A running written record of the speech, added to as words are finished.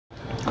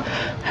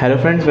Hello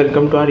friends,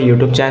 welcome to our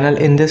YouTube channel.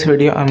 In this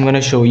video I'm going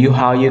to show you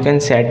how you can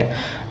set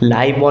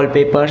live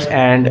wallpapers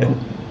and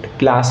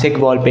classic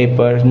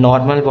wallpapers,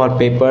 normal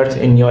wallpapers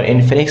in your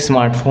Infinix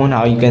smartphone,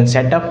 how you can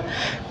set up.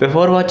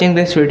 Before watching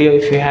this video,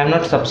 if you have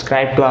not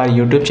subscribed to our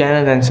YouTube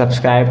channel, then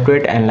subscribe to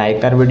it and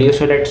like our video.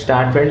 So let's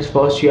start friends.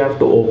 First you have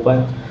to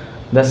open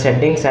the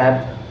settings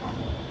app,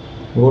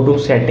 go to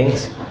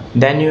settings,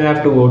 then you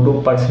have to go to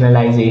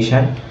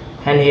personalization,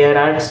 and here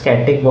are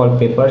static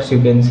wallpapers.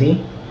 You can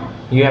see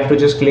you have to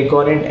just click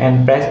on it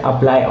and press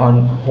apply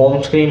on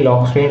home screen,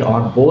 lock screen,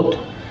 or both.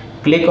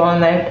 Click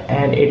on that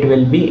and it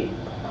will be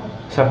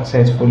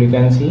successful. You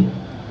can see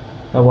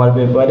the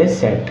wallpaper is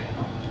set.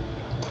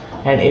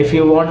 And if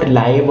you want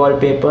live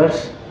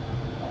wallpapers,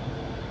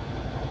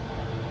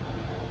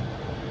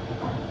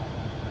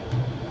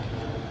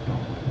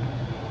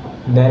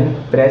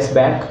 then press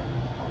back,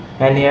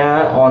 and here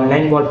are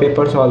online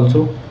wallpapers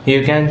also.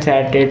 You can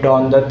set it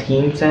on the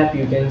themes app,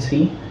 you can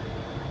see,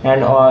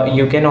 and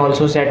you can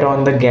also set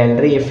on the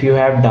gallery if you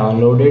have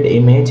downloaded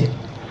image.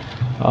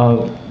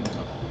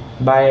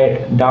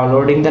 By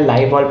downloading the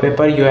live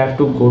wallpaper, you have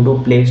to go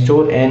to Play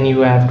Store and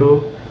you have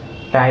to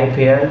type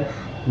here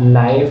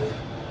live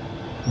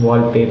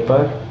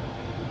wallpaper.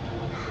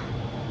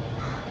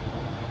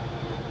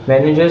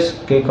 When you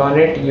just click on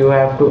it, you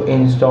have to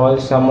install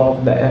some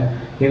of the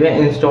you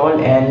can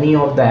install any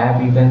of the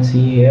app, you can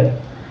see here.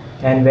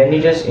 And when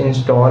you just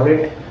install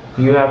it,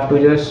 you have to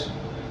just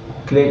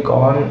click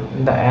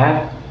on the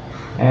app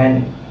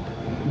and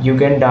you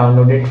can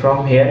download it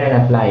from here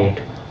and apply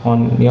it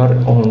on your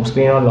home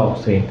screen or lock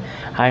screen.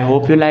 I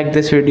hope you like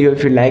this video.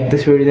 If you like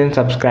this video, then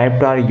subscribe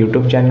to our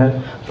YouTube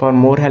channel for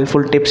more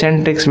helpful tips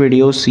and tricks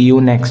videos. See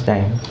you next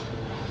time.